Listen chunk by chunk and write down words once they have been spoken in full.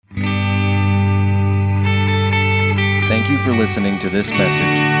you for listening to this message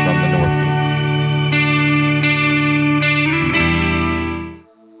from the North Gate.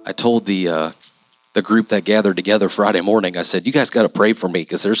 I told the group that gathered together Friday morning, I said, you guys got to pray for me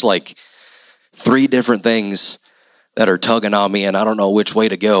because there's like 3 different things that are tugging on me and I don't know which way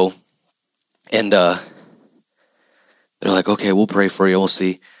to go. And they're like, okay, we'll pray for you. We'll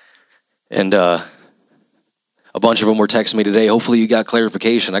see. And a bunch of them were texting me today. Hopefully you got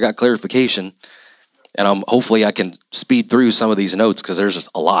clarification. I got clarification. And hopefully I can speed through some of these notes because there's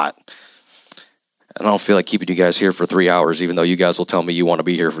a lot. And I don't feel like keeping you guys here for 3 hours, even though you guys will tell me you want to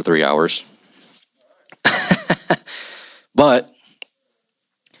be here for 3 hours. But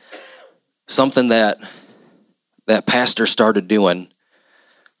something that pastor started doing,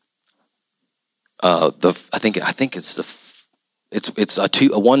 I think it's a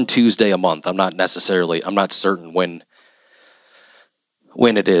one Tuesday a month. I'm not certain when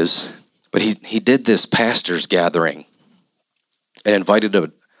it is, but he did this pastors gathering and invited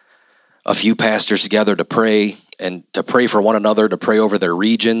a few pastors together to pray for one another, to pray over their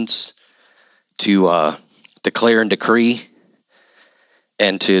regions, to declare and decree,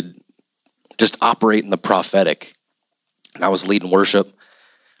 and to just operate in the prophetic. And I was leading worship.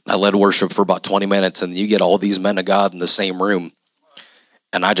 I led worship for about 20 minutes, and you get all these men of God in the same room.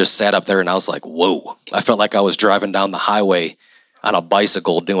 And I just sat up there, and I was like, whoa. I felt like I was driving down the highway on a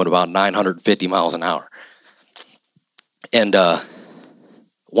bicycle doing about 950 miles an hour. And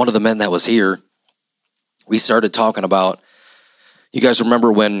one of the men that was here, we started talking about, you guys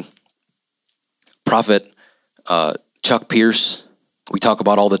remember when Prophet Chuck Pierce, we talk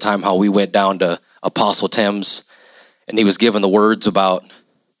about all the time how we went down to Apostle Tim's, and he was given the words about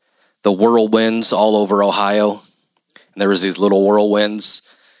the whirlwinds all over Ohio. And there was these little whirlwinds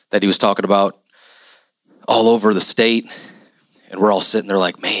that he was talking about all over the state. And we're all sitting there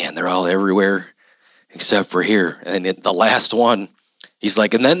like, man, they're all everywhere except for here. And the last one, he's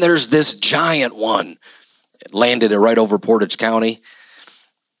like, and then there's this giant one. It landed right over Portage County.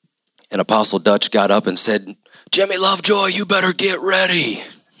 And Apostle Dutch got up and said, Jimmy Lovejoy, you better get ready.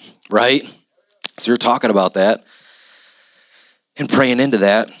 Right? So we're talking about that and praying into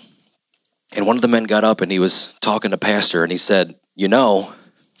that. And one of the men got up and he was talking to pastor and he said, you know,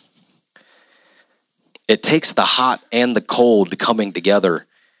 it takes the hot and the cold coming together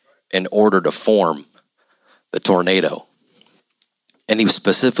in order to form the tornado. And he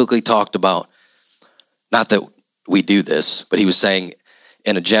specifically talked about, not that we do this, but he was saying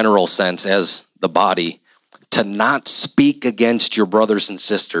in a general sense as the body, to not speak against your brothers and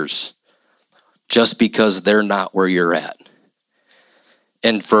sisters just because they're not where you're at.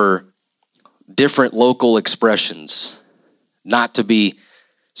 And for different local expressions, not to be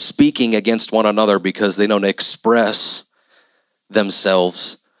speaking against one another because they don't express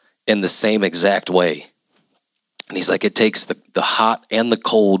themselves in the same exact way. And he's like, it takes the hot and the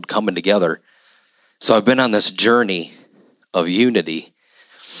cold coming together. So I've been on this journey of unity,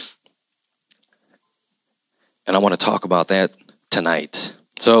 and I want to talk about that tonight.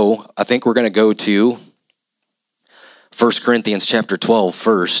 So I think we're going to go to 1 Corinthians chapter 12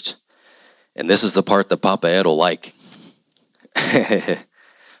 first. And this is the part that Papa Ed will like.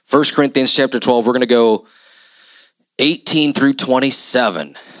 1 Corinthians chapter 12, we're going to go 18 through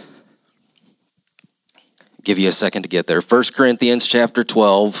 27. Give you a second to get there. 1 Corinthians chapter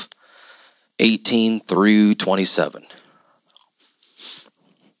 12, 18 through 27.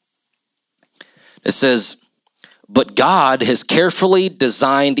 It says, but God has carefully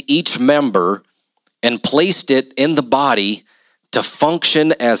designed each member and placed it in the body to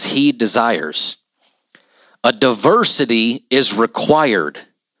function as he desires. A diversity is required.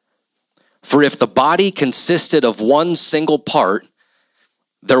 For if the body consisted of one single part,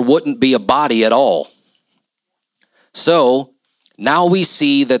 there wouldn't be a body at all. So now we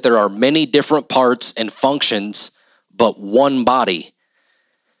see that there are many different parts and functions, but one body.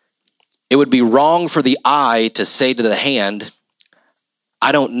 It would be wrong for the eye to say to the hand,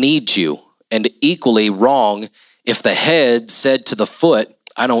 I don't need you, and equally wrong if the head said to the foot,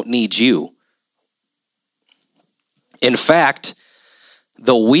 I don't need you. In fact,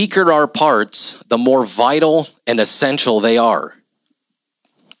 the weaker our parts, the more vital and essential they are.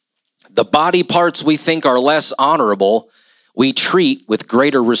 The body parts we think are less honorable, we treat with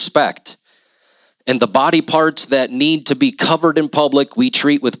greater respect. And the body parts that need to be covered in public, we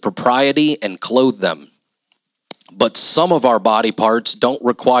treat with propriety and clothe them. But some of our body parts don't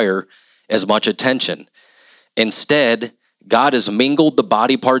require as much attention. Instead, God has mingled the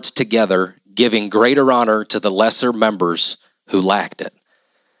body parts together, giving greater honor to the lesser members who lacked it.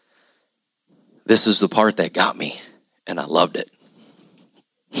 This is the part that got me, and I loved it.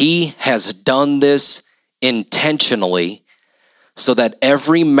 He has done this intentionally so that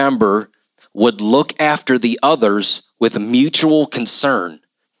every member would look after the others with mutual concern,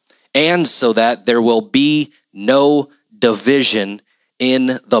 and so that there will be no division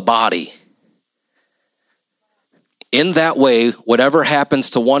in the body. In that way, whatever happens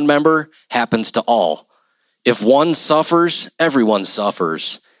to one member happens to all. If one suffers, everyone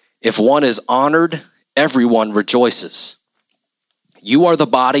suffers. If one is honored, everyone rejoices. You are the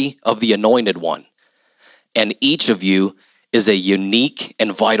body of the Anointed One, and each of you is a unique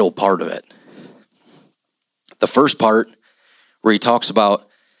and vital part of it. The first part, where he talks about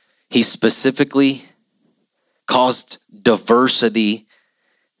he specifically caused diversity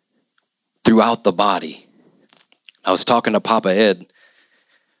throughout the body. I was talking to Papa Ed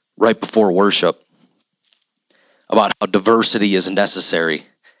right before worship about how diversity is necessary.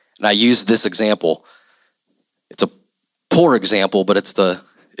 And I used this example. It's a poor example, but it's the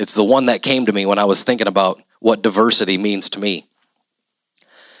one that came to me when I was thinking about what diversity means to me.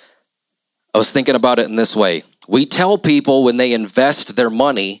 I was thinking about it in this way. We tell people when they invest their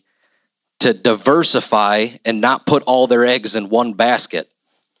money to diversify and not put all their eggs in one basket,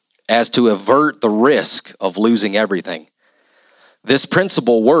 as to avert the risk of losing everything. This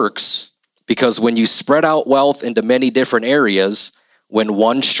principle works because when you spread out wealth into many different areas, when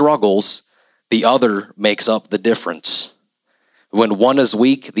one struggles, the other makes up the difference. When one is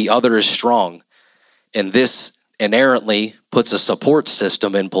weak, the other is strong. And this inherently puts a support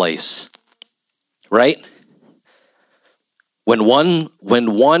system in place. Right? When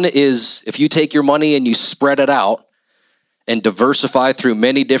one is, if you take your money and you spread it out and diversify through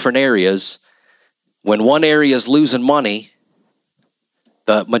many different areas, when one area is losing money,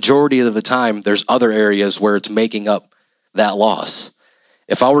 the majority of the time, there's other areas where it's making up that loss.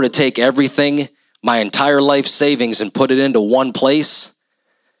 If I were to take everything, my entire life savings, and put it into one place,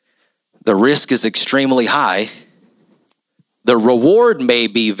 the risk is extremely high. The reward may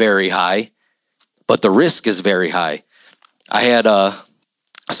be very high, but the risk is very high. I had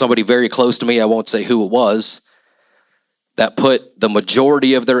somebody very close to me, I won't say who it was, that put the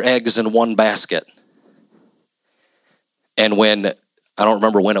majority of their eggs in one basket. And when, I don't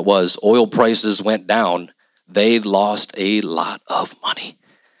remember when it was, oil prices went down, they lost a lot of money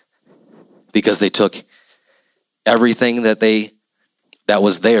because they took everything that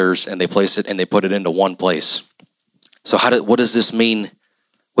was theirs and they placed it and they put it into one place. So what does this mean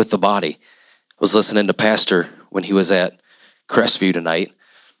with the body? I was listening to Pastor when he was at Crestview tonight,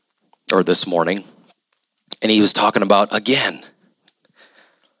 or this morning, and he was talking about, again,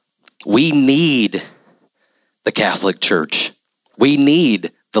 we need the Catholic Church. We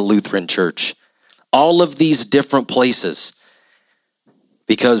need the Lutheran Church. All of these different places.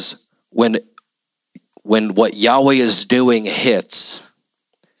 Because when what Yahweh is doing hits,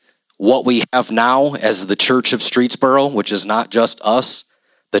 what we have now as the Church of Streetsboro, which is not just us,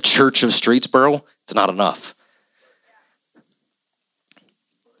 the Church of Streetsboro, it's not enough.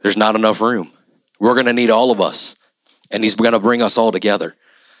 There's not enough room. We're going to need all of us, and he's going to bring us all together.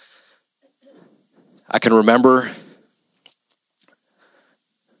 I can remember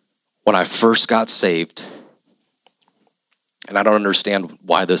when I first got saved, and I don't understand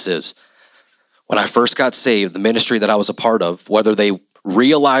why this is. When I first got saved, the ministry that I was a part of, whether they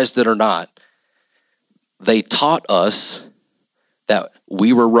realized it or not, they taught us that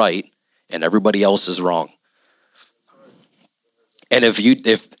we were right and everybody else is wrong. And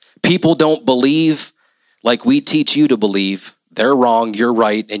if people don't believe like we teach you to believe, they're wrong, you're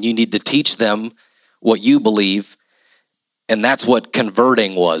right, and you need to teach them what you believe. And that's what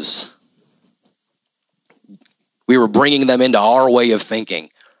converting was. We were bringing them into our way of thinking.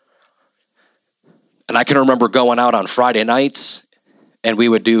 And I can remember going out on Friday nights, and we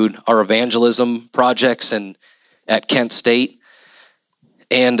would do our evangelism projects at Kent State.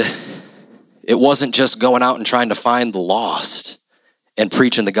 And it wasn't just going out and trying to find the lost and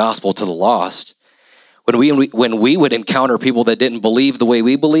preaching the gospel to the lost. When we would encounter people that didn't believe the way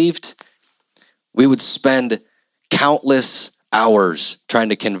we believed, we would spend countless hours trying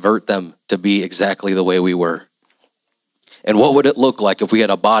to convert them to be exactly the way we were. And what would it look like if we had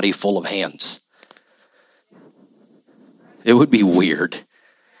a body full of hands? It would be weird.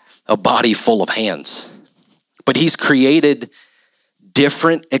 A body full of hands. But he's created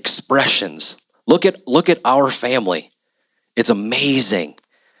different expressions. Look at our family. It's amazing.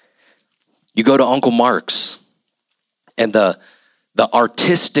 You go to Uncle Mark's, and the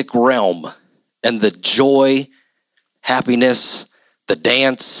artistic realm and the joy, happiness, the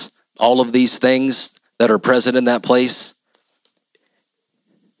dance, all of these things that are present in that place.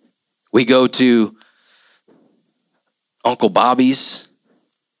 We go to Uncle Bobby's.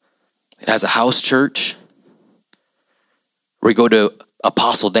 It has a house church. We go to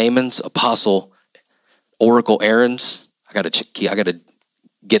Apostle Damon's, Apostle Oracle Aaron's. I gotta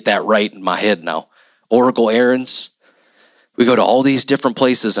get that right in my head now. Oracle Aaron's. We go to all these different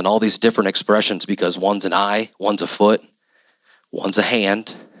places and all these different expressions because one's an eye, one's a foot, one's a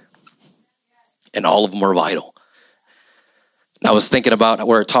hand, and all of them are vital. And I was thinking about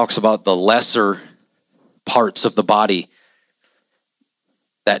where it talks about the lesser parts of the body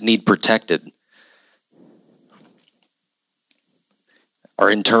that need protected. Our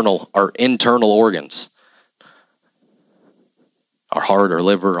internal organs, our heart, our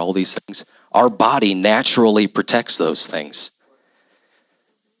liver, all these things. Our body naturally protects those things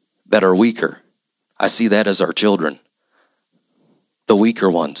that are weaker. I see that as our children, the weaker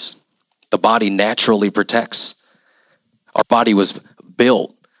ones. The body naturally protects. Our body was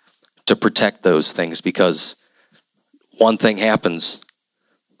built to protect those things because one thing happens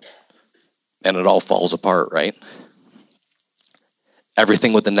and it all falls apart, right?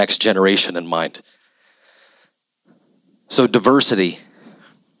 Everything with the next generation in mind. So diversity.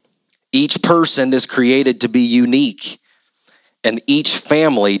 Each person is created to be unique, and each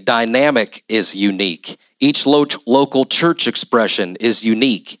family dynamic is unique. Each local church expression is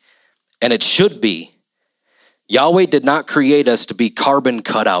unique, and it should be. Yahweh did not create us to be carbon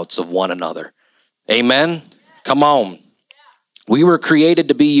cutouts of one another. Amen? Come on. We were created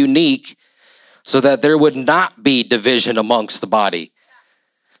to be unique so that there would not be division amongst the body.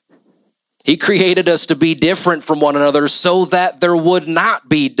 He created us to be different from one another so that there would not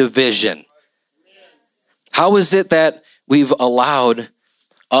be division. How is it that we've allowed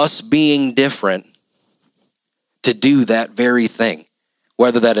us being different to do that very thing?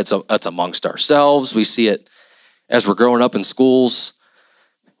 Whether that it's amongst ourselves, we see it as we're growing up in schools.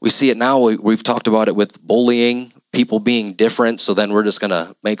 We see it now, we've talked about it with bullying, people being different, so then we're just going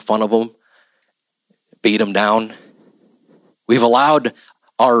to make fun of them, beat them down. We've allowed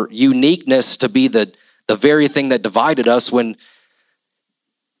our uniqueness to be the very thing that divided us when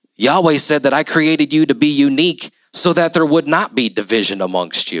Yahweh said that I created you to be unique so that there would not be division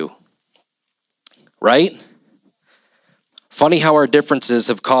amongst you. Right? Funny how our differences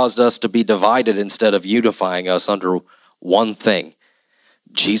have caused us to be divided instead of unifying us under one thing.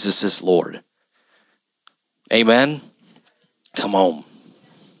 Jesus is Lord. Amen? Come on.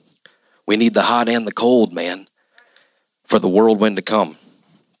 We need the hot and the cold, man, for the whirlwind to come.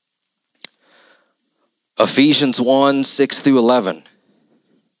 Ephesians 1, 6 through 11.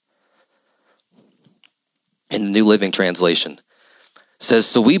 In the New Living Translation. Says,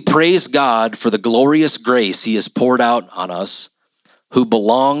 so we praise God for the glorious grace he has poured out on us who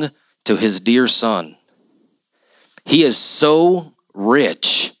belong to his dear Son. He is so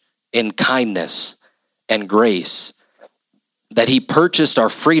rich in kindness and grace that he purchased our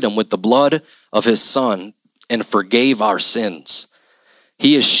freedom with the blood of his Son and forgave our sins.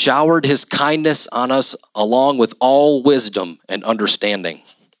 He has showered his kindness on us along with all wisdom and understanding.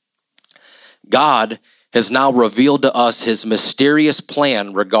 God has now revealed to us his mysterious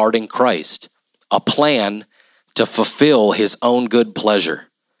plan regarding Christ, a plan to fulfill his own good pleasure.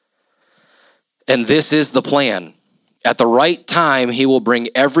 And this is the plan. At the right time, he will bring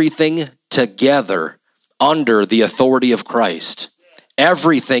everything together under the authority of Christ,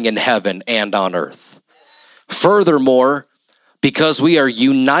 everything in heaven and on earth. Furthermore, because we are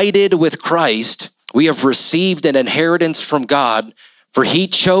united with Christ, we have received an inheritance from God, for he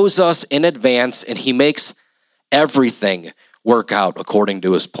chose us in advance and he makes everything work out according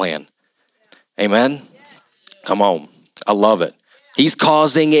to his plan. Amen? Come on. I love it. He's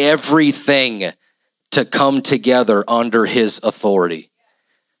causing everything to come together under his authority.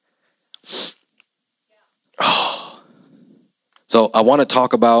 So I want to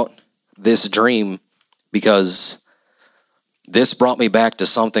talk about this dream because this brought me back to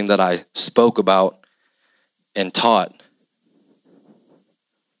something that I spoke about and taught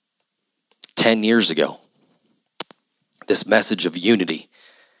 10 years ago. This message of unity.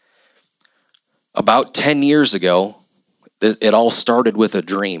 About 10 years ago, it all started with a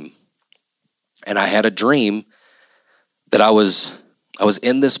dream. And I had a dream that I was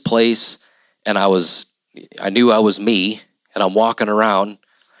in this place and I knew I was me and I'm walking around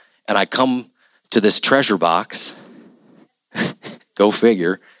and I come to this treasure box. Go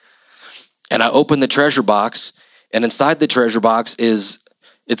figure. And I open the treasure box, and inside the treasure box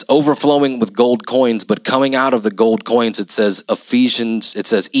it's overflowing with gold coins, but coming out of the gold coins, it says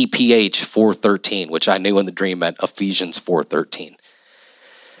EPH 4:13, which I knew in the dream meant Ephesians 4:13.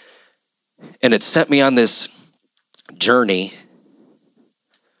 And it sent me on this journey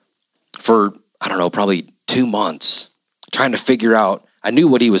for, I don't know, probably 2 months, trying to figure out. I knew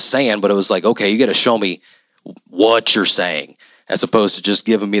what he was saying, but it was like, okay, you got to show me what you're saying, as opposed to just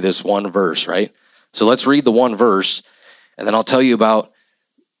giving me this one verse, right? So let's read the one verse, and then I'll tell you about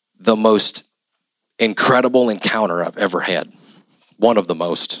the most incredible encounter I've ever had. One of the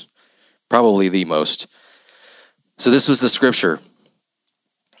most, probably the most. So this was the scripture.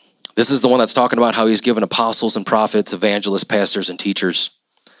 This is the one that's talking about how he's given apostles and prophets, evangelists, pastors, and teachers.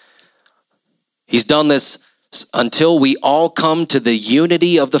 He's done this until we all come to the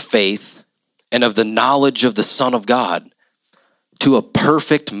unity of the faith and of the knowledge of the Son of God, to a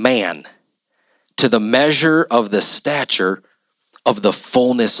perfect man, to the measure of the stature of the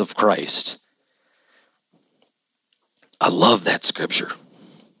fullness of Christ. I love that scripture.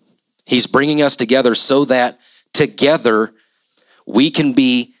 He's bringing us together so that together we can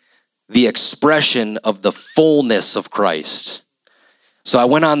be the expression of the fullness of Christ. So I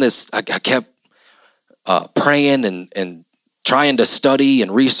went on this, I kept praying and trying to study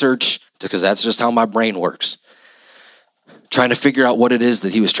and research, because that's just how my brain works. Trying to figure out what it is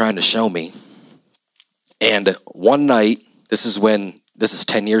that he was trying to show me. And one night, this is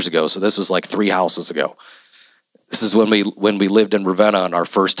 10 years ago, so this was like 3 houses ago. This is when we lived in Ravenna on our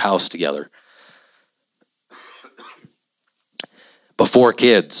first house together. Before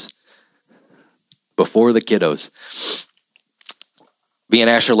kids. Before the kiddos. Me and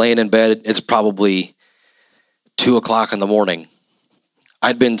Ash are laying in bed. It's probably 2 o'clock in the morning.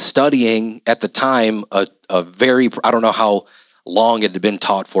 I'd been studying at the time a very, I don't know how long it had been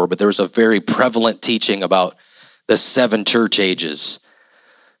taught for, but there was a very prevalent teaching about the 7 church ages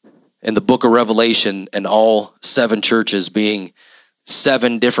in the book of Revelation, and all 7 churches being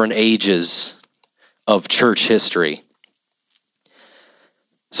 7 different ages of church history.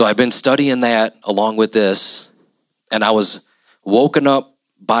 So I've been studying that along with this, and I was woken up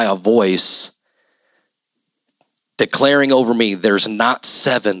by a voice declaring over me, there's not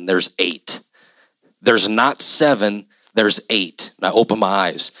 7, there's 8. There's not 7, there's 8. And I open my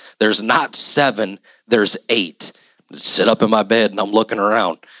eyes. There's not 7, there's 8. I sit up in my bed and I'm looking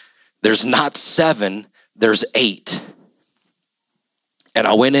around. There's not 7, there's 8. And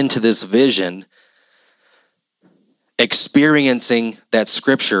I went into this vision experiencing that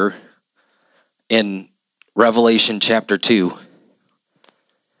scripture in Revelation chapter 2,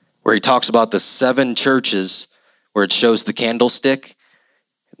 where he talks about the 7 churches, where it shows the candlestick,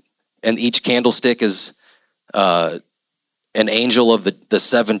 and each candlestick is an angel of the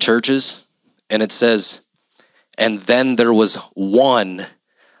 7 churches. And it says, and then there was one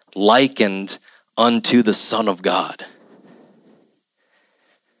likened unto the Son of God.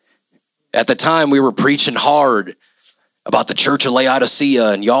 At the time, we were preaching hard about the church of Laodicea,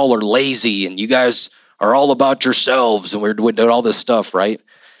 and y'all are lazy, and you guys are all about yourselves, and we're doing all this stuff, right?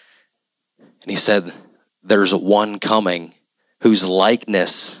 And he said, there's one coming whose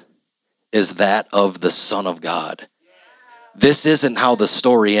likeness is that of the Son of God. This isn't how the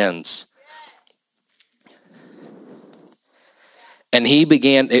story ends. And he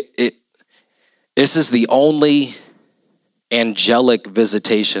began, this is the only angelic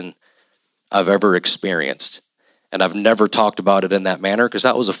visitation I've ever experienced. And I've never talked about it in that manner, because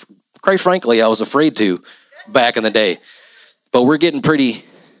that was, quite frankly, I was afraid to back in the day. But we're getting pretty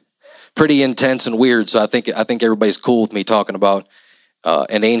intense and weird, so I think everybody's cool with me talking about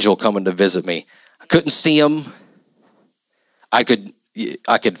an angel coming to visit me. I couldn't see him. I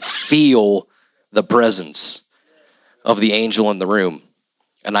could feel the presence of the angel in the room,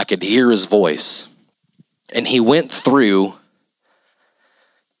 and I could hear his voice. And he went through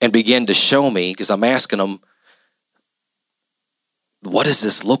and began to show me, because I'm asking him, what does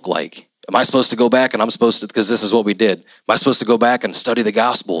this look like? Am I supposed to go back, and I'm supposed to, because this is what we did, am I supposed to go back and study the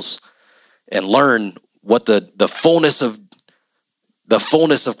Gospels and learn what the fullness of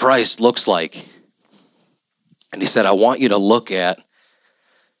Christ looks like? And he said, I want you to look at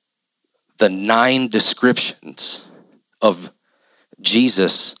the 9 descriptions of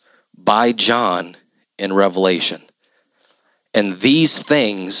Jesus by John in Revelation. And these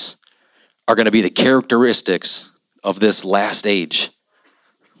things are going to be the characteristics of this last age.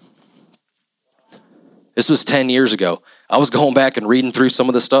 This was 10 years ago. I was going back and reading through some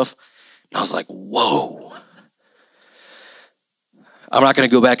of the stuff, and I was like, whoa. I'm not going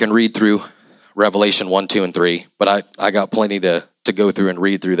to go back and read through Revelation 1, 2, and 3, but I got plenty to go through and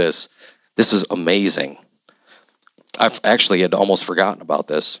read through this. This was amazing. I've actually had almost forgotten about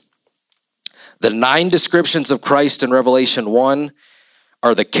this. The 9 descriptions of Christ in Revelation 1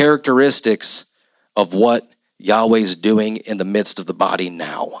 are the characteristics of what Yahweh's doing in the midst of the body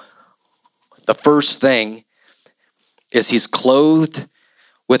now. The first thing is he's clothed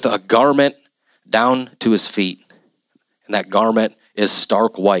with a garment down to his feet. And that garment is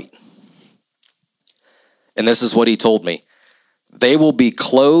stark white. And this is what he told me. They will be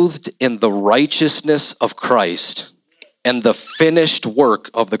clothed in the righteousness of Christ and the finished work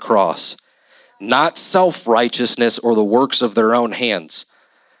of the cross, not self-righteousness or the works of their own hands.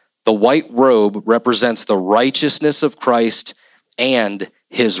 The white robe represents the righteousness of Christ and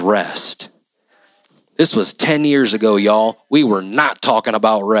his rest. This was 10 years ago, y'all. We were not talking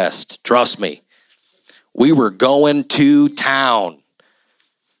about rest. Trust me. We were going to town.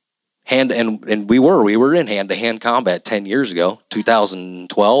 And we were in hand-to-hand combat 10 years ago,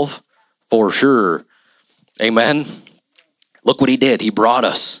 2012, for sure. Amen. Look what he did. He brought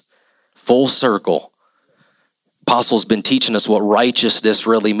us full circle. Apostle's been teaching us what righteousness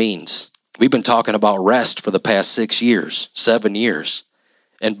really means. We've been talking about rest for the past 6 years, 7 years,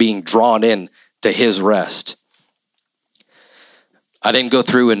 and being drawn in to his rest. I didn't go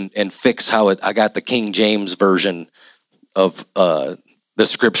through and fix how I got the King James version of the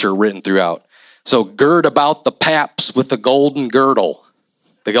scripture written throughout. So gird about the paps with the golden girdle,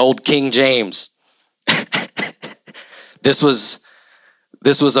 the old King James. This was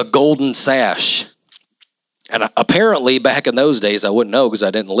a golden sash. And apparently back in those days, I wouldn't know because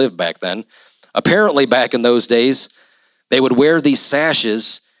I didn't live back then. Apparently back in those days, they would wear these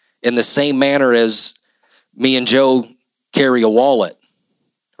sashes in the same manner as me and Joe carry a wallet,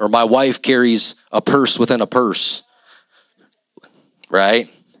 or my wife carries a purse within a purse. Right?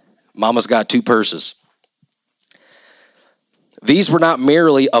 Mama's got 2 purses. These were not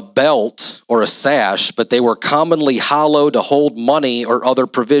merely a belt or a sash, but they were commonly hollow to hold money or other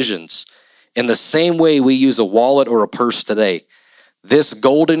provisions. In the same way we use a wallet or a purse today. This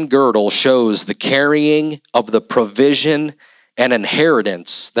golden girdle shows the carrying of the provision and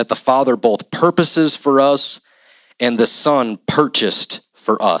inheritance that the Father both purposes for us and the Son purchased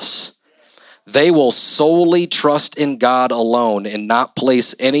for us. They will solely trust in God alone and not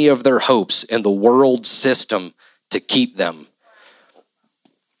place any of their hopes in the world system to keep them.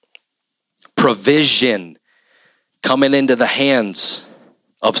 Provision coming into the hands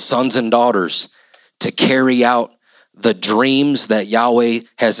of sons and daughters to carry out the dreams that Yahweh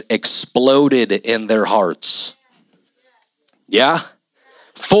has exploded in their hearts. Yeah?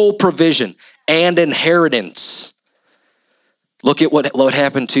 Full provision and inheritance. Look at what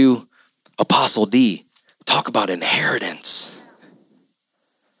happened to Apostle D. Talk about inheritance.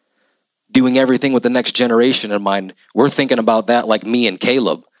 Doing everything with the next generation in mind. We're thinking about that like me and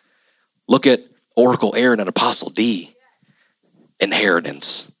Caleb. Look at Oracle Aaron and Apostle D.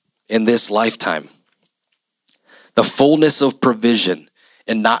 Inheritance in this lifetime. The fullness of provision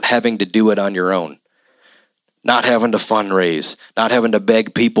and not having to do it on your own. Not having to fundraise. Not having to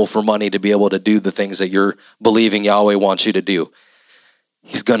beg people for money to be able to do the things that you're believing Yahweh wants you to do.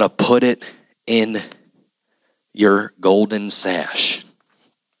 He's going to put it in your golden sash.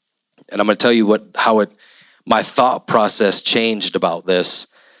 And I'm going to tell you my thought process changed about this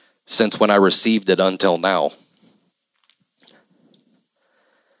since when I received it until now.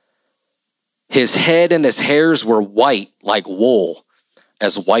 His head and his hairs were white like wool,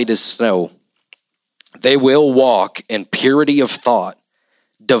 as white as snow. They will walk in purity of thought,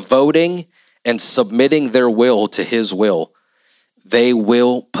 devoting and submitting their will to his will. They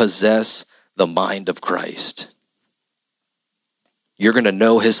will possess the mind of Christ. You're going to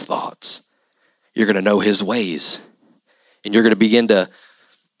know his thoughts. You're going to know his ways. And you're going to begin to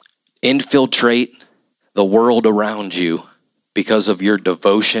infiltrate the world around you because of your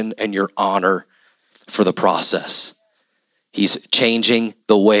devotion and your honor for the process. He's changing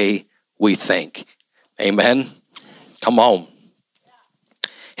the way we think. Amen. Come on.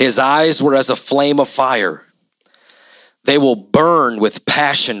 His eyes were as a flame of fire. They will burn with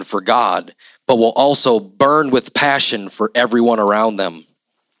passion for God, but will also burn with passion for everyone around them.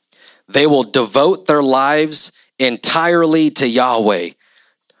 They will devote their lives entirely to Yahweh,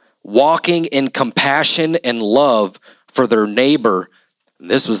 walking in compassion and love for their neighbor. And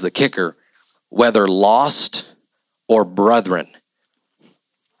this was the kicker, whether lost or brethren.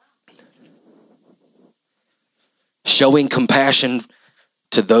 Showing compassion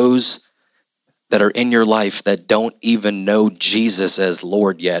to those that are in your life that don't even know Jesus as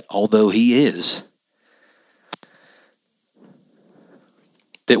Lord yet, although he is.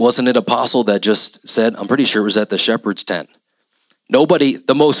 Wasn't it Apostle that just said, I'm pretty sure it was at the shepherd's tent.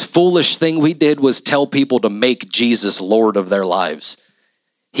 The most foolish thing we did was tell people to make Jesus Lord of their lives.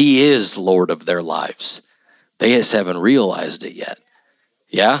 He is Lord of their lives. They just haven't realized it yet.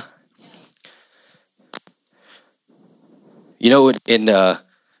 Yeah? You know,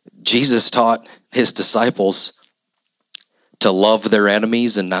 Jesus taught his disciples to love their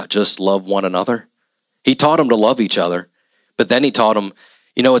enemies and not just love one another. He taught them to love each other, but then he taught them,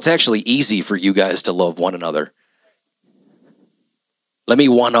 You know, it's actually easy for you guys to love one another. Let me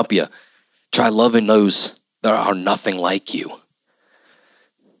one up you. Try loving those that are nothing like you.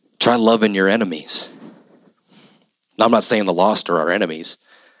 Try loving your enemies. Now, I'm not saying the lost are our enemies,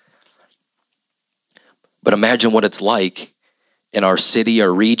 but imagine what it's like in our city,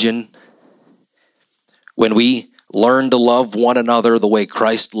 our region, when we learn to love one another the way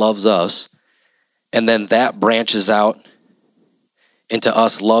Christ loves us, and then that branches out into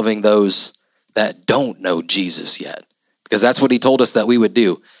us loving those that don't know Jesus yet. Because that's what he told us that we would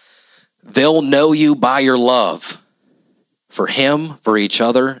do. They'll know you by your love for him, for each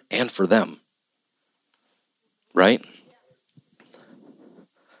other, and for them. Right?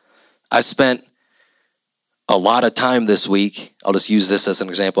 I spent a lot of time this week. I'll just use this as an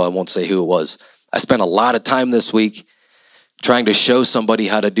example. I won't say who it was. I spent a lot of time this week trying to show somebody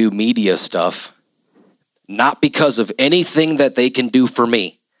how to do media stuff, not because of anything that they can do for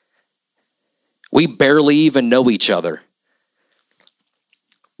me. We barely even know each other.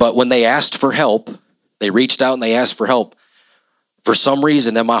 But when they asked for help, they reached out and they asked for help. For some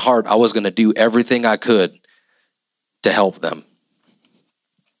reason in my heart, I was going to do everything I could to help them.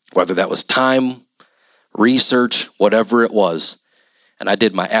 Whether that was time, research, whatever it was. And I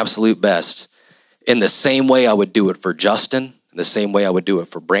did my absolute best. In the same way I would do it for Justin, in the same way I would do it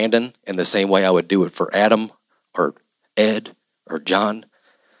for Brandon, in the same way I would do it for Adam or Ed or John.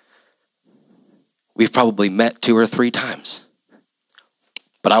 We've probably met 2 or 3 times.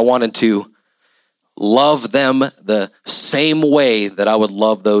 But I wanted to love them the same way that I would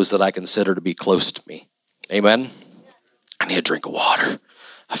love those that I consider to be close to me. Amen? I need a drink of water.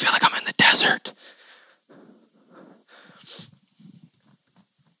 I feel like I'm in the desert.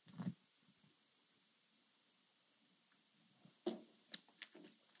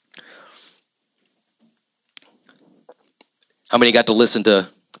 How many got to listen to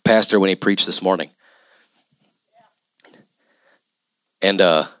Pastor when he preached this morning? And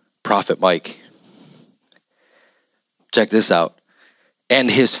Prophet Mike. Check this out. And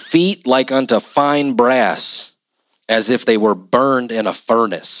his feet like unto fine brass, as if they were burned in a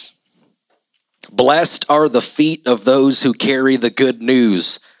furnace. Blessed are the feet of those who carry the good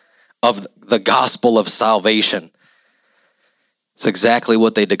news of the gospel of salvation. It's exactly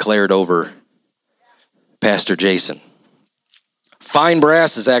what they declared over Pastor Jason. Fine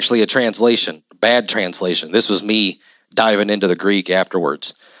brass is actually a translation, bad translation. This was me diving into the Greek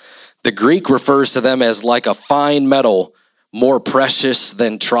afterwards. The Greek refers to them as like a fine metal, more precious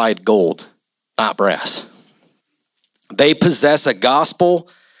than tried gold, not brass. They possess a gospel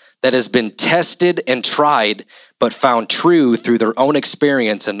that has been tested and tried, but found true through their own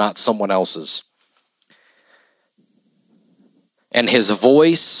experience and not someone else's. And his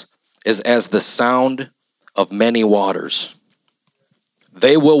voice is as the sound of many waters.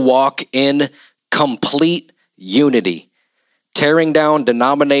 They will walk in complete unity, tearing down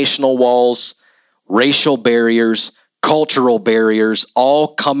denominational walls, racial barriers, cultural barriers,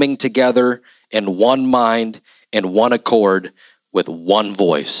 all coming together in one mind, in one accord, with one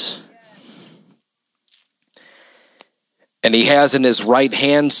voice. And he has in his right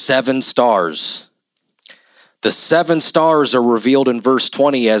hand 7 stars. The 7 stars are revealed in verse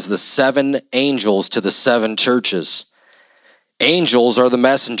 20 as the 7 angels to the 7 churches. Angels are the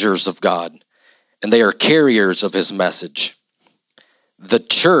messengers of God, and they are carriers of his message. The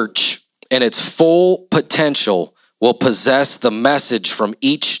church, in its full potential, will possess the message from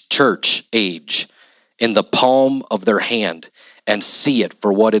each church age in the palm of their hand and see it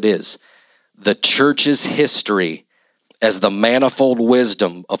for what it is. The church's history as the manifold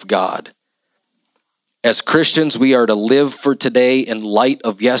wisdom of God. As Christians, we are to live for today in light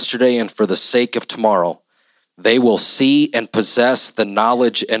of yesterday and for the sake of tomorrow. They will see and possess the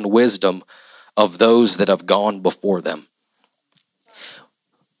knowledge and wisdom of those that have gone before them.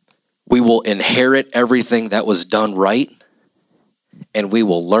 We will inherit everything that was done right, and we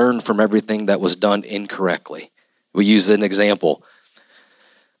will learn from everything that was done incorrectly. We use an example.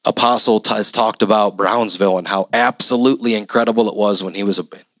 Apostle has talked about Brownsville and how absolutely incredible it was when he was,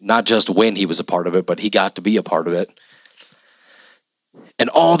 not just when he was a part of it, but he got to be a part of it. And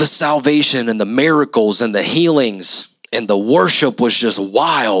all the salvation and the miracles and the healings and the worship was just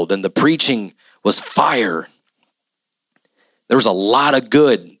wild and the preaching was fire. There was a lot of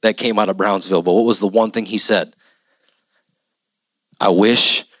good that came out of Brownsville, but what was the one thing he said? I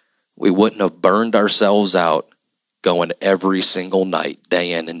wish we wouldn't have burned ourselves out going every single night,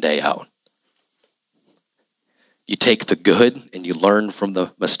 day in and day out. You take the good and you learn from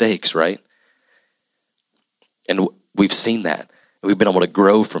the mistakes, right? And we've seen that. We've been able to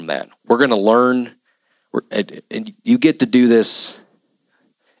grow from that. We're going to learn, and you get to do this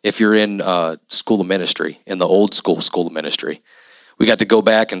if you're in school of ministry, in the old school of ministry. We got to go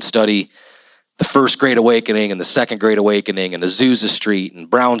back and study the First Great Awakening and the Second Great Awakening and Azusa Street and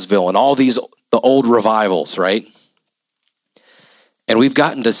Brownsville and all these, the old revivals, right? And we've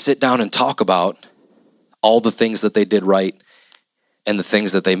gotten to sit down and talk about all the things that they did right and the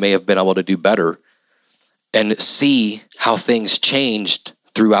things that they may have been able to do better and see how things changed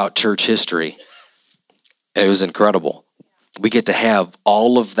throughout church history. And it was incredible. We get to have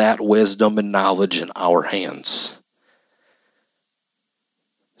all of that wisdom and knowledge in our hands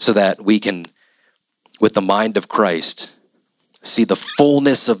so that we can, with the mind of Christ, see the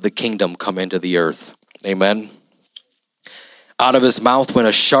fullness of the kingdom come into the earth. Amen. Out of his mouth went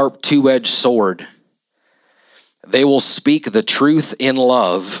a sharp two-edged sword. They will speak the truth in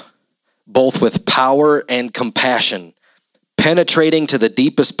love, both with power and compassion, penetrating to the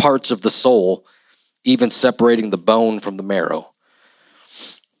deepest parts of the soul, even separating the bone from the marrow.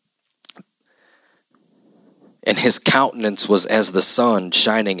 And his countenance was as the sun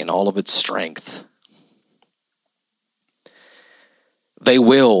shining in all of its strength. They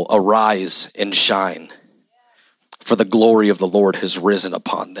will arise and shine, for the glory of the Lord has risen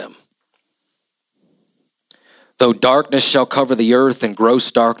upon them. Though darkness shall cover the earth and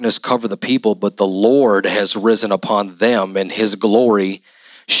gross darkness cover the people, but the Lord has risen upon them, and his glory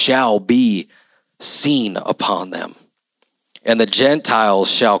shall be seen upon them. And the Gentiles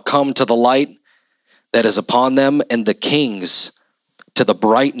shall come to the light that is upon them, and the kings to the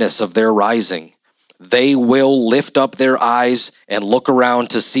brightness of their rising. They will lift up their eyes and look around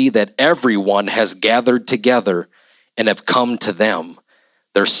to see that everyone has gathered together and have come to them.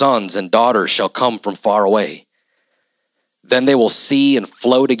 Their sons and daughters shall come from far away. Then they will see and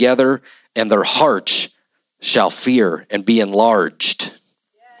flow together, and their hearts shall fear and be enlarged.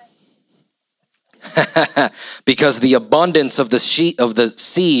 Because the abundance of the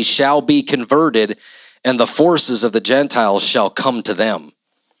sea shall be converted, and the forces of the Gentiles shall come to them.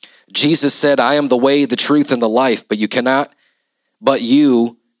 Jesus said, I am the way, the truth, and the life, but you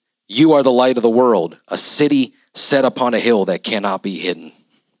are the light of the world, a city set upon a hill that cannot be hidden.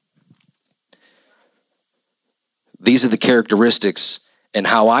 These are the characteristics, and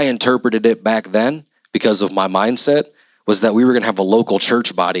how I interpreted it back then, because of my mindset, was that we were going to have a local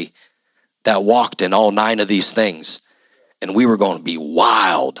church body that walked in all 9 of these things, and we were going to be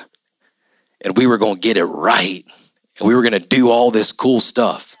wild, and we were going to get it right, and we were going to do all this cool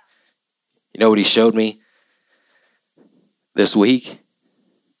stuff. You know what he showed me this week?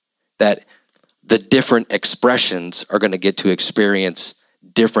 That the different expressions are going to get to experience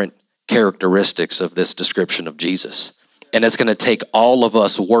different characteristics of this description of Jesus. And it's going to take all of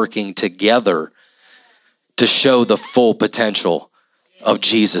us working together to show the full potential of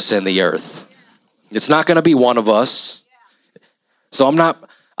Jesus in the earth. It's not going to be one of us. So I'm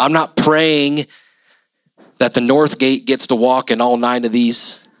not praying that the North Gate gets to walk in all 9 of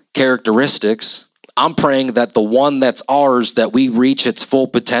these characteristics. I'm praying that the one that's ours, that we reach its full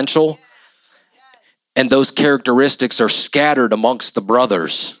potential, and those characteristics are scattered amongst the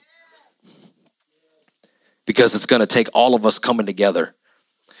brothers. Because it's going to take all of us coming together.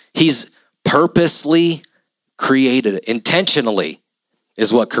 He's purposely created, intentionally,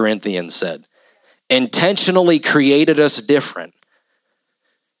 is what Corinthians said. Intentionally created us different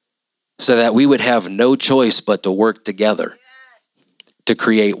so that we would have no choice but to work together to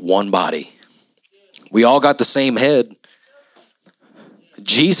create one body. We all got the same head.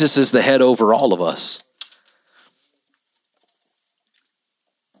 Jesus is the head over all of us.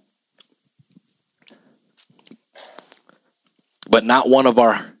 But not one of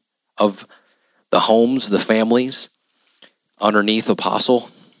the homes, the families underneath Apostle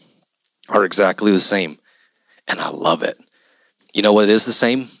are exactly the same. And I love it. You know what is the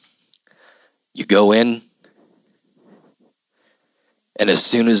same? You go in, and as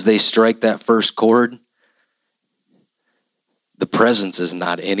soon as they strike that first chord, the presence is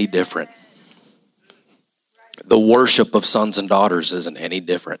not any different. The worship of sons and daughters isn't any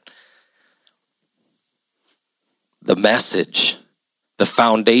different. The message, the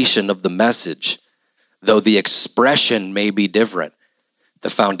foundation of the message, though the expression may be different, the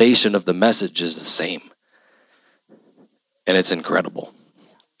foundation of the message is the same. And it's incredible.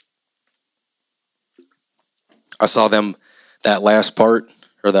 I saw them, that last part,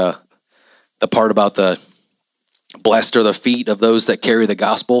 or the part about the blessed are the feet of those that carry the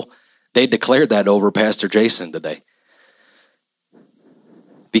gospel. They declared that over Pastor Jason today.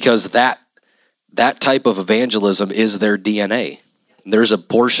 Because that type of evangelism is their DNA. There's a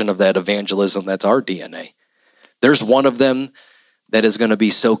portion of that evangelism that's our DNA. There's one of them that is going to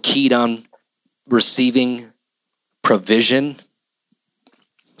be so keyed on receiving provision,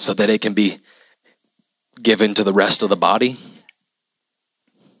 so that it can be given to the rest of the body.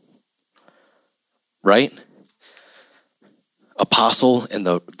 Right? Apostle and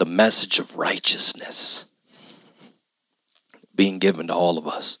the message of righteousness being given to all of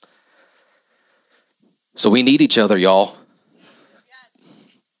us. So we need each other, y'all.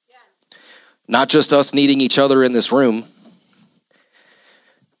 Not just us needing each other in this room,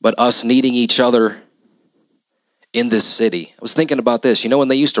 but us needing each other in this city. I was thinking about this. You know, when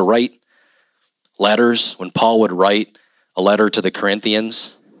they used to write letters, when Paul would write a letter to the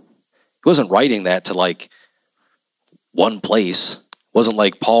Corinthians, he wasn't writing that to like one place. It wasn't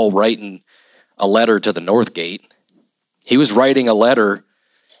like Paul writing a letter to the North Gate. He was writing a letter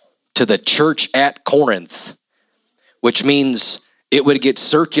to the church at Corinth, which means it would get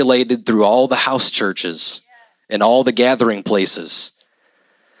circulated through all the house churches and all the gathering places.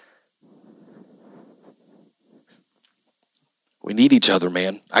 We need each other,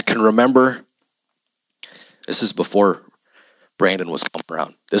 man. I can remember, this is before Brandon was coming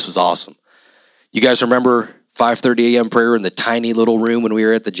around. This was awesome. You guys remember 5:30 a.m. prayer in the tiny little room when we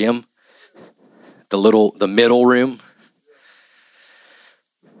were at the gym? The middle room?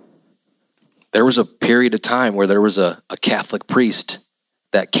 There was a period of time where there was a Catholic priest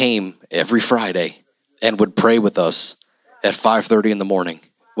that came every Friday and would pray with us at 5:30 in the morning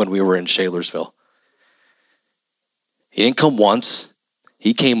when we were in Shalersville. He didn't come once.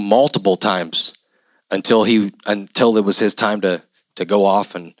 He came multiple times until it was his time to go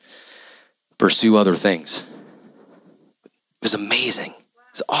off and pursue other things. It was amazing.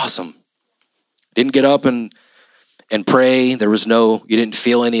 It was awesome. Didn't get up and pray. You didn't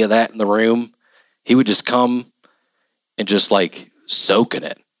feel any of that in the room. He would just come and just like soak in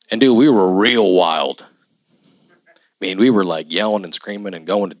it. And dude, we were real wild. I mean, we were like yelling and screaming and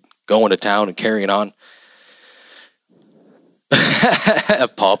going to town and carrying on.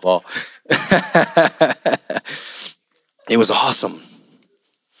 Pawpaw. It was awesome.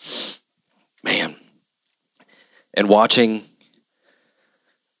 Man. And watching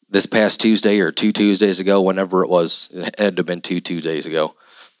this past Tuesday or 2 Tuesdays ago, whenever it was, it had to have been 2 Tuesdays ago,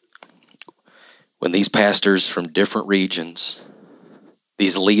 when these pastors from different regions,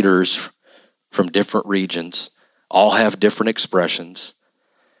 these leaders from different regions, all have different expressions.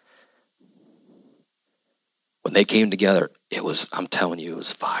 When they came together, I'm telling you, it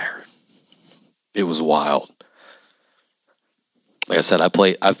was fire. It was wild. Like I said, I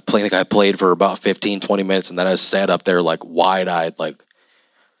played for about 15, 20 minutes, and then I sat up there like wide-eyed, like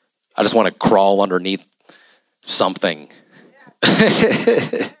I just want to crawl underneath something.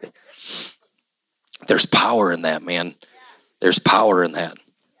 There's power in that, man. There's power in that.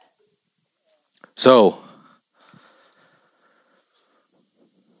 So,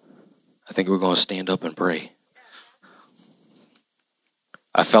 I think we're going to stand up and pray.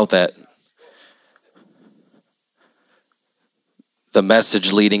 I felt that the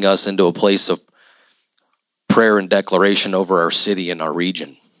message leading us into a place of prayer and declaration over our city and our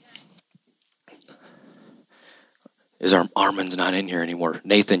region. Is Armin's not in here anymore?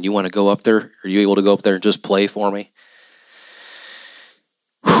 Nathan, you want to go up there? Are you able to go up there and just play for me?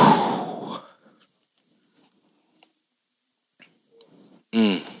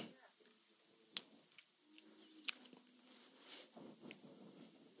 I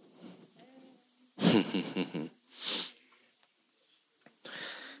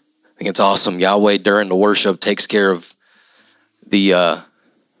think it's awesome. Yahweh during the worship takes care of the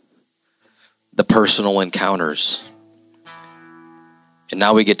personal encounters. And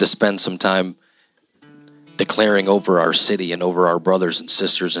now we get to spend some time declaring over our city and over our brothers and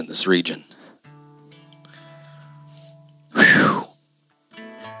sisters in this region. Whew.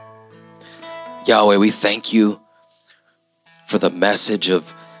 Yahweh, we thank you for the message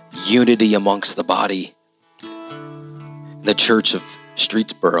of unity amongst the body, the church of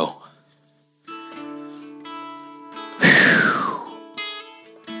Streetsboro. Whew.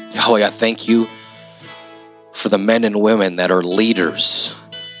 Yahweh, I thank you for the men and women that are leaders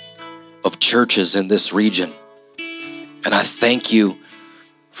of churches in this region. And I thank you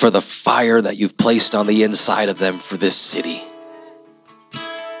for the fire that you've placed on the inside of them for this city.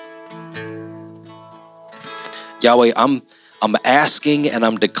 Yahweh, I'm asking and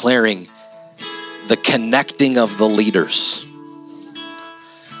I'm declaring the connecting of the leaders,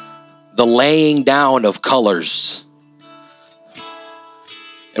 the laying down of colors.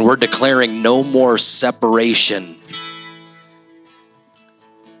 And we're declaring no more separation,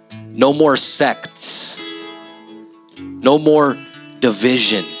 no more sects, no more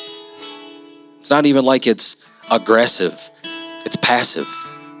division. It's not even like it's aggressive, it's passive.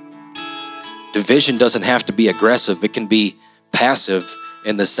 Division doesn't have to be aggressive. It can be passive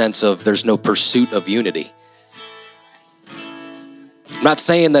in the sense of there's no pursuit of unity. I'm not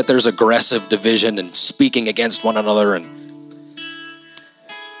saying that there's aggressive division and speaking against one another. And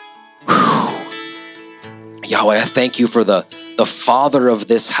Yahweh, I thank you for the father of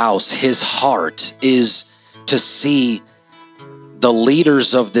this house. His heart is to see the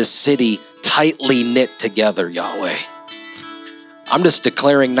leaders of this city tightly knit together, Yahweh. I'm just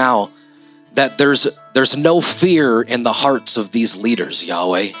declaring now that there's no fear in the hearts of these leaders,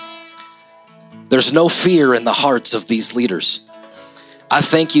 Yahweh. There's no fear in the hearts of these leaders. I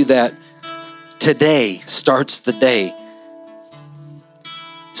thank you that today starts the day,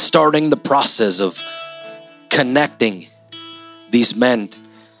 starting the process of connecting these men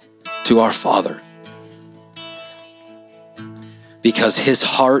to our Father. Because his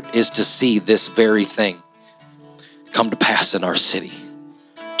heart is to see this very thing come to pass in our city.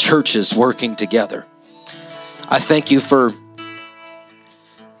 Churches working together. I thank you for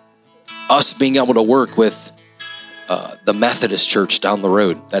us being able to work with the Methodist church down the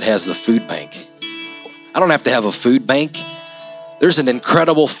road that has the food bank. I don't have to have a food bank. There's an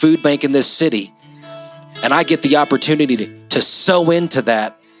incredible food bank in this city, and I get the opportunity to sow into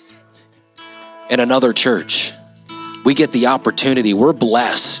that in another church. We get the opportunity. We're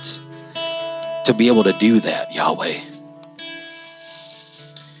blessed to be able to do that, Yahweh.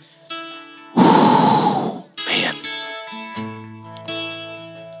 Whew, man.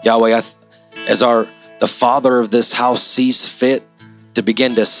 Yahweh, as the father of this house sees fit to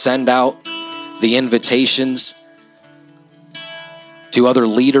begin to send out the invitations to other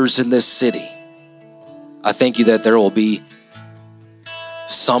leaders in this city, I thank you that there will be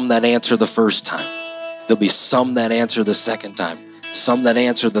some that answer the first time. There'll be some that answer the second time, some that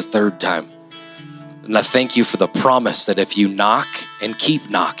answer the third time. And I thank you for the promise that if you knock and keep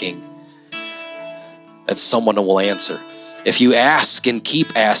knocking, that someone will answer. If you ask and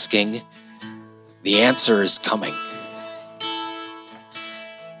keep asking, the answer is coming.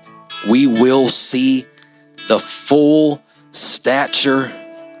 We will see the full stature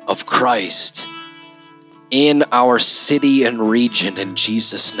of Christ in our city and region in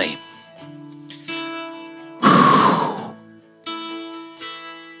Jesus' name.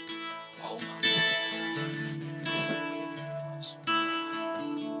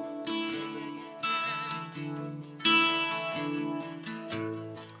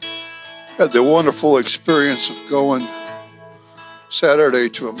 Had the wonderful experience of going Saturday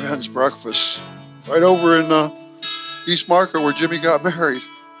to a men's breakfast right over in East Market where Jimmy got married.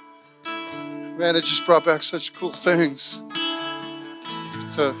 Man, it just brought back such cool things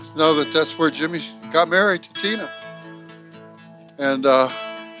to know that that's where Jimmy got married to Tina. And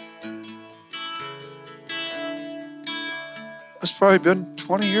it's probably been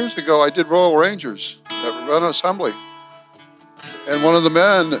 20 years ago. I did Royal Rangers at Ravenna Assembly. And one of the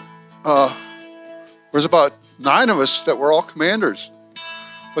men, there's about 9 of us that were all commanders.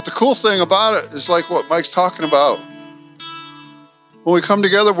 But the cool thing about it is like what Mike's talking about. When we come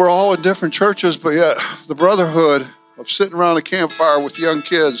together, we're all in different churches, but yet the brotherhood of sitting around a campfire with young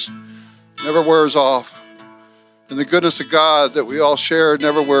kids never wears off. And the goodness of God that we all share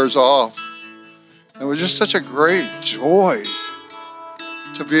never wears off. And it was just such a great joy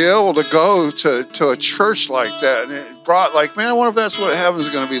to be able to go to a church like that. And it brought like, man, I wonder if that's what heaven's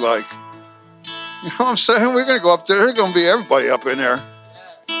going to be like. You know what I'm saying? We're going to go up there. There's going to be everybody up in there.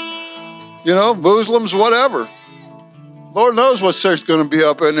 You know, Muslims, whatever. Lord knows what's going to be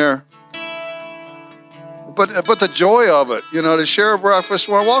up in there. But the joy of it, you know, to share a breakfast.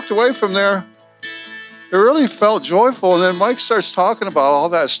 When I walked away from there, it really felt joyful. And then Mike starts talking about all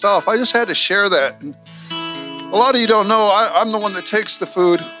that stuff. I just had to share that. And a lot of you don't know, I'm the one that takes the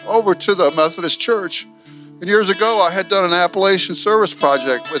food over to the Methodist church. And years ago, I had done an Appalachian service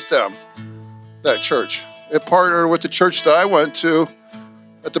project with them, that church. It partnered with the church that I went to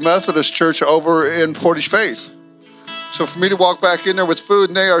at the Methodist church over in Portage Faith. So for me to walk back in there with food,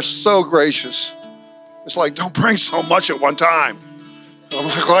 and they are so gracious. It's like, don't bring so much at one time. And I'm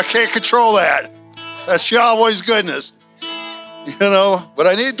like, well, I can't control that. That's Yahweh's goodness. You know, but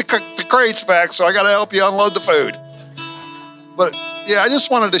I need the crates back, so I got to help you unload the food. But yeah, I just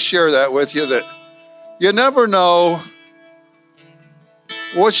wanted to share that with you, that you never know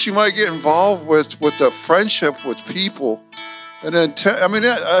what you might get involved with the friendship with people. And then,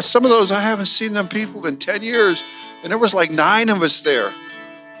 some of those, I haven't seen them people in 10 years. And there was like 9 of us there.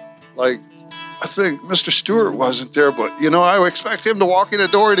 Like, I think Mr. Stewart wasn't there, but, you know, I would expect him to walk in the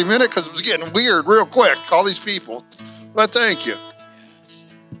door any minute because it was getting weird real quick, all these people. But thank you.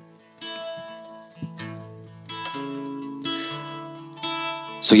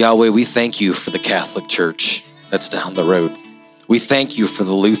 So Yahweh, we thank you for the Catholic Church that's down the road. We thank you for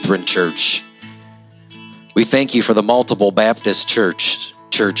the Lutheran Church. We thank you for the multiple Baptist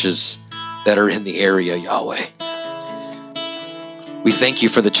churches that are in the area, Yahweh. We thank you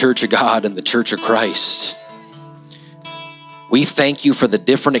for the Church of God and the Church of Christ. We thank you for the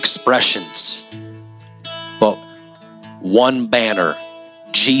different expressions, but one banner: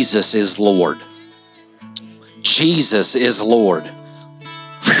 Jesus is Lord. Jesus is Lord.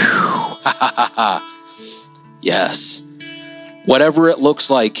 Yes. Whatever it looks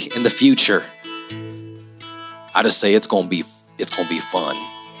like in the future, I just say it's gonna be fun.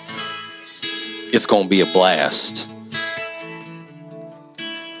 It's gonna be a blast.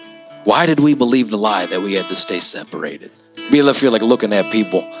 Why did we believe the lie that we had to stay separated? We feel like looking at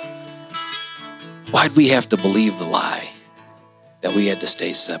people. Why'd we have to believe the lie that we had to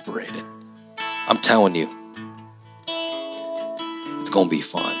stay separated? I'm telling you, it's gonna be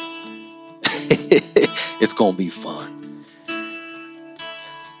fun. It's gonna be fun.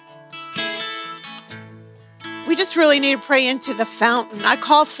 We just really need to pray into the fountain. I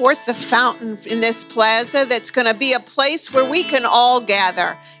call forth the fountain in this plaza that's going to be a place where we can all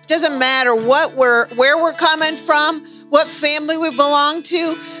gather. It doesn't matter where we're coming from, what family we belong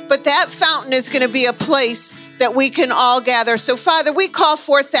to, but that fountain is going to be a place that we can all gather. So, Father, we call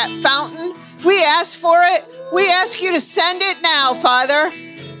forth that fountain. We ask for it. We ask you to send it now, Father.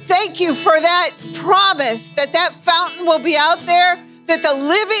 Thank you for that promise that fountain will be out there, that the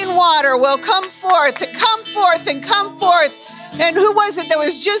living water will come forth and come forth and come forth. And who was it that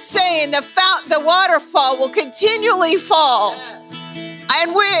was just saying the waterfall will continually fall?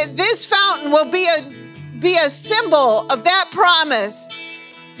 And this fountain will be a symbol of that promise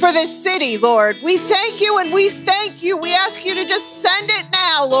for this city, Lord. We thank you and we thank you. We ask you to just send it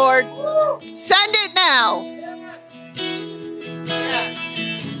now, Lord. Send it now.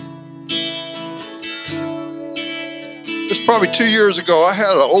 Just probably 2 years ago, I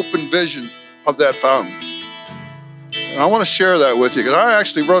had an open vision of that fountain. And I want to share that with you, because I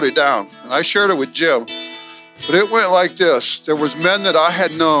actually wrote it down, and I shared it with Jim. But it went like this. There was men that I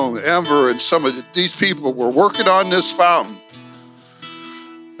had known, Amber and some of these people were working on this fountain.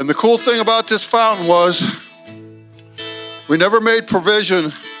 And the cool thing about this fountain was we never made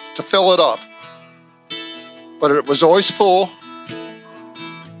provision to fill it up. But it was always full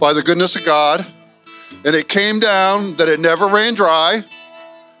by the goodness of God. And it came down that it never ran dry,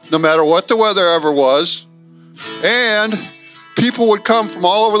 no matter what the weather ever was. And people would come from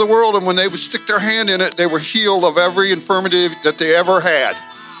all over the world, and when they would stick their hand in it, they were healed of every infirmity that they ever had.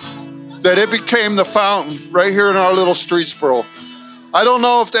 That it became the fountain right here in our little Streetsboro. I don't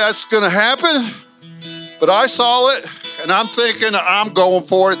know if that's going to happen, but I saw it, and I'm thinking I'm going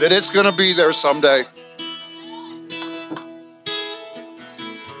for it, that it's going to be there someday.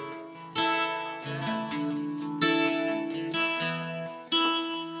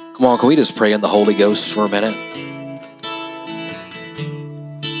 Come on, can we just pray in the Holy Ghost for a minute?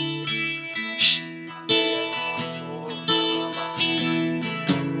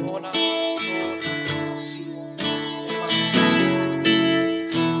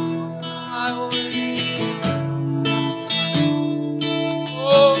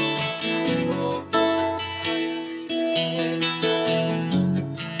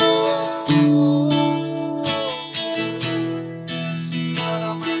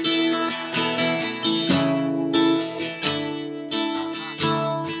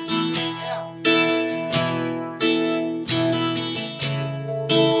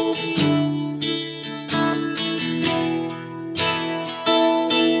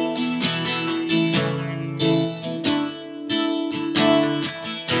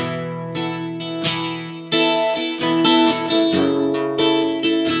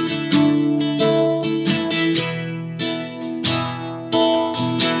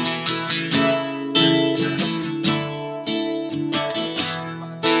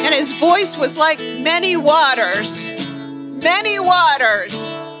 Voice was like many waters, many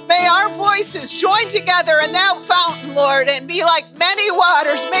waters. May our voices join together in that fountain, Lord, and be like many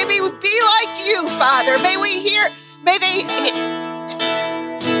waters. May we be like you, Father. May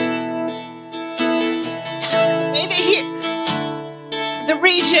the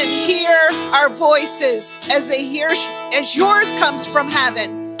region hear our voices as yours comes from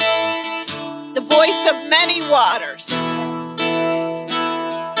heaven. The voice of many waters.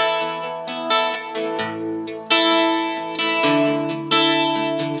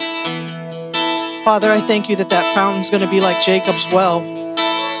 Father, I thank you that fountain's going to be like Jacob's well,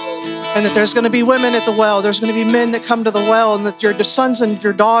 and that there's going to be women at the well. There's going to be men that come to the well, and that your sons and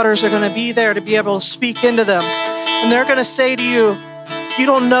your daughters are going to be there to be able to speak into them. And they're going to say to you, You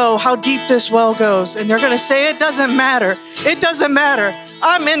don't know how deep this well goes. And they're going to say, it doesn't matter. It doesn't matter.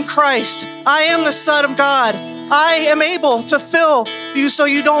 I'm in Christ. I am the Son of God. I am able to fill you so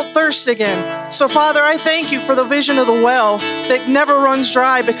you don't thirst again. So, Father, I thank you for the vision of the well that never runs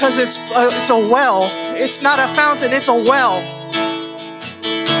dry because it's a well. It's not a fountain, it's a well.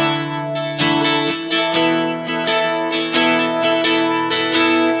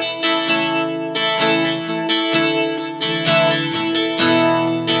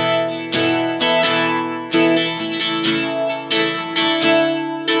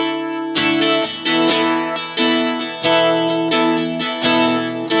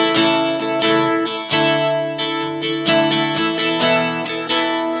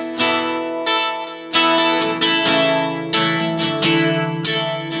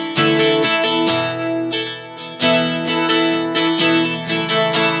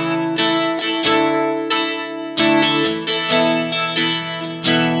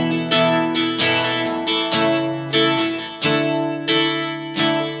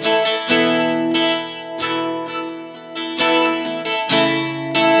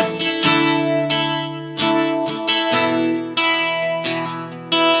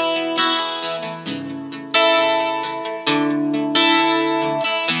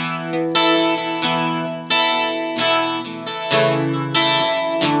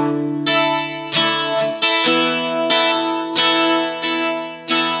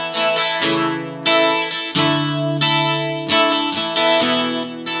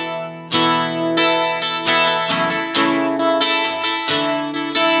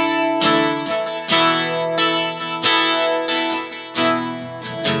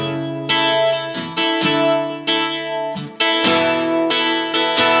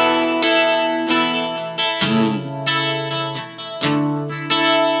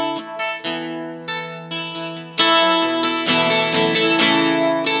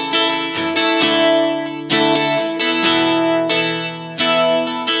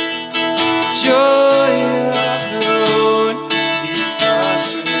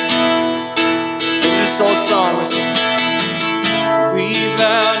 Old song we sing. We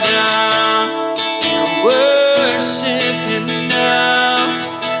bow down and worship Him now.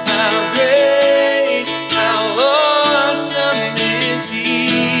 How great, how awesome is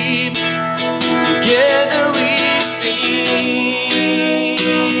He. Together we sing.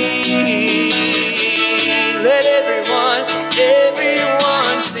 Let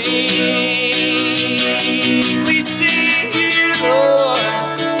everyone sing. We sing you, Lord.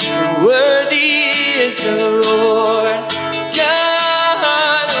 Worthy is the Lord,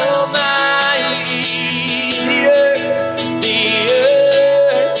 God Almighty. The earth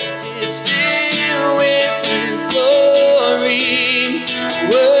is filled with His glory.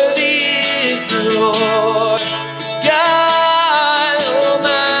 Worthy is the Lord, God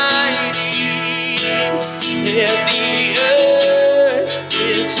Almighty. Yeah, the earth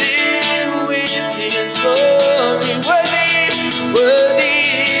is filled with His glory. Worthy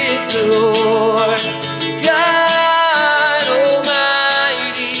is the Lord.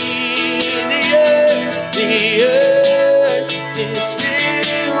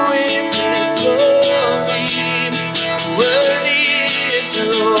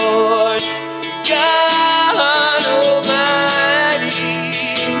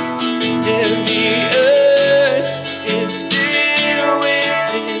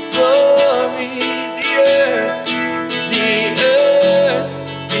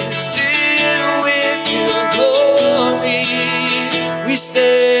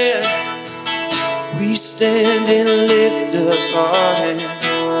 We stand and lift up our hands.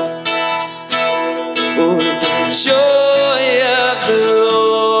 For the joy of the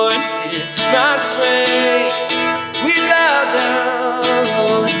Lord is my strength. We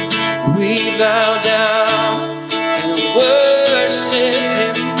bow down and worship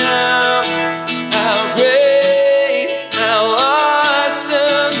Him now. How great, how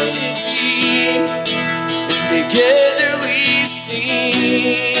awesome is He. Together we sing.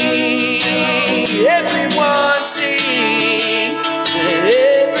 Everyone sing, let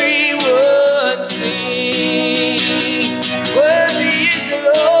everyone sing. Worthy is the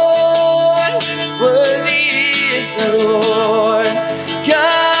Lord, worthy is the Lord,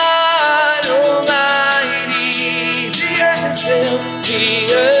 God Almighty. The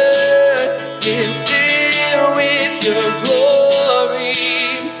earth is filled with Your glory.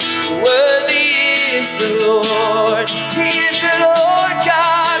 Worthy is the Lord, He is the Lord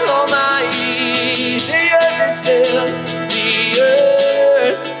God Almighty. The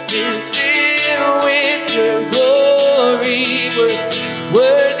earth is filled with Your glory.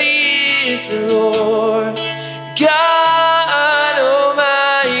 Worthy is the Lord God Almighty.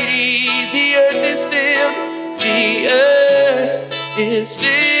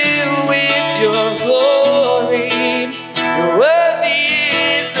 filled with your glory. Worthy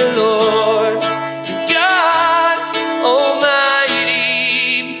is the Lord, God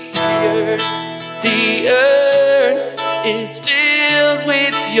Almighty. The earth is filled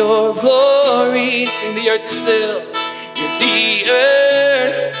with your glory. Sing, the earth is filled. The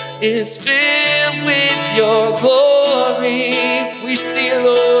earth is filled with your glory. We see,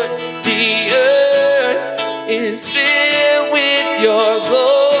 Lord, the earth is filled with your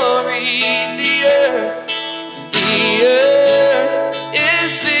glory. The earth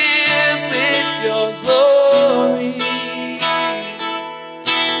is filled with your glory.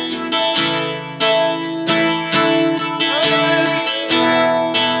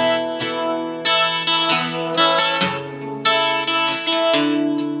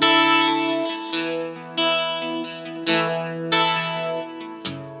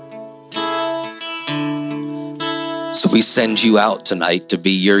 So we send you out tonight to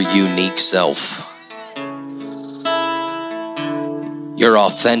be your unique self, your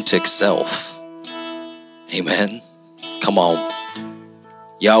authentic self. Amen. Come on.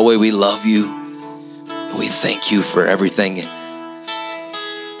 Yahweh, we love you. And we thank you for everything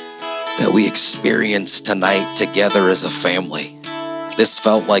that we experienced tonight together as a family. This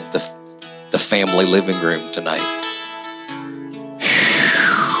felt like the family living room tonight.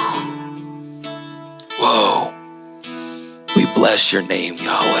 Whoa. We bless your name,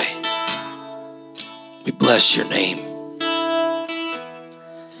 Yahweh. We bless your name.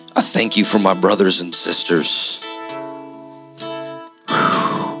 I thank you for my brothers and sisters. And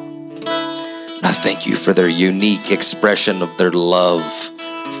I thank you for their unique expression of their love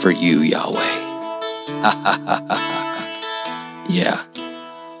for you, Yahweh. Yeah.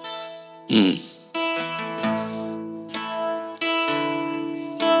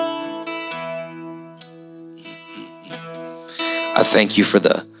 I thank you for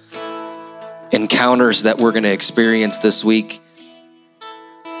the encounters that we're going to experience this week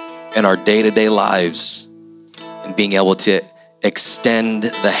in our day-to-day lives, and being able to extend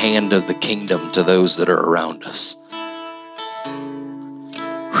the hand of the kingdom to those that are around us.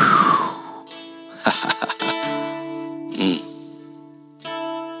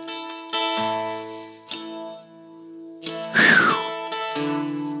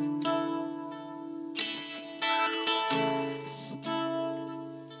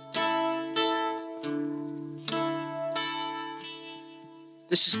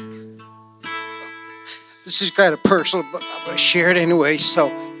 This is kind of personal, but I'm going to share it anyway. So,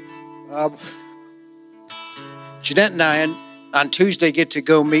 Jeanette and I on Tuesday get to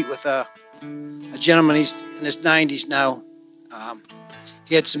go meet with a gentleman. He's in his 90s now.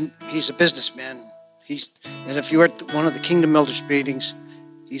 He's a businessman. And if you were at one of the Kingdom Elders meetings,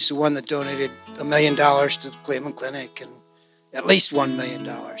 he's the one that donated $1 million to the Cleveland Clinic, and at least $1 million.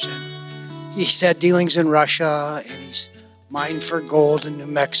 And he's had dealings in Russia, and he's mined for gold in New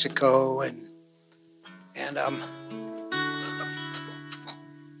Mexico, and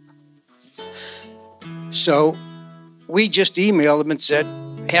so we just emailed him and said,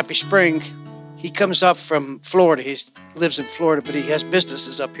 happy spring. He comes up from Florida. He lives in Florida, but he has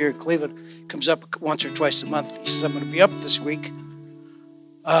businesses up here in Cleveland. Comes up once or twice a month. He says, I'm going to be up this week.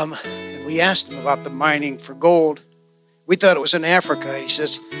 And we asked him about the mining for gold. We thought it was in Africa. And he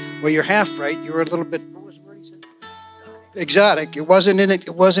says, well, you're half right. You were a little bit, what was the word he said? Exotic. It wasn't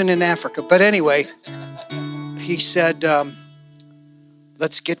in Africa. But anyway, he said,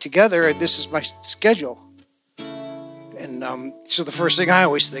 let's get together. This is my schedule. And so the first thing I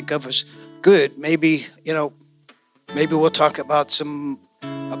always think of is, good, maybe we'll talk about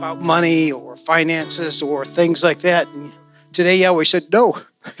money or finances or things like that. And today Yahweh said, no,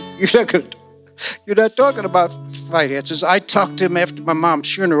 you're not talking about finances. I talked to him after my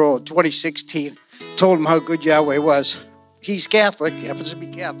mom's funeral in 2016, told him how good Yahweh was. He's Catholic, he happens to be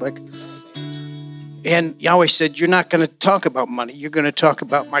Catholic. And Yahweh said, you're not going to talk about money. You're going to talk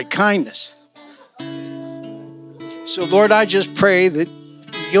about my kindness. So, Lord, I just pray that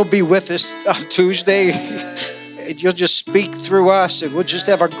you'll be with us on Tuesday. And you'll just speak through us, and we'll just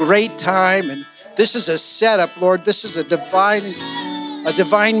have a great time. And this is a setup, Lord. This is a divine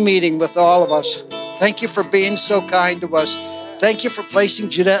meeting with all of us. Thank you for being so kind to us. Thank you for placing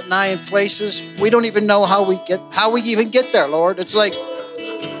Jeanette and I in places we don't even know how we even get there, Lord. It's like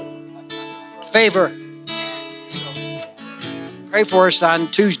favor. So, pray for us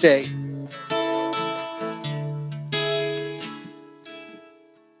on Tuesday.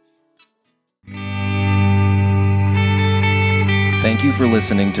 Thank you for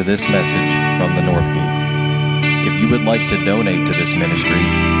listening to this message from the North Gate. If you would like to donate to this ministry,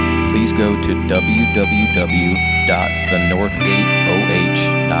 please go to www.thenorthgate08.com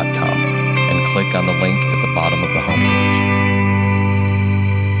and click on the link at the bottom of the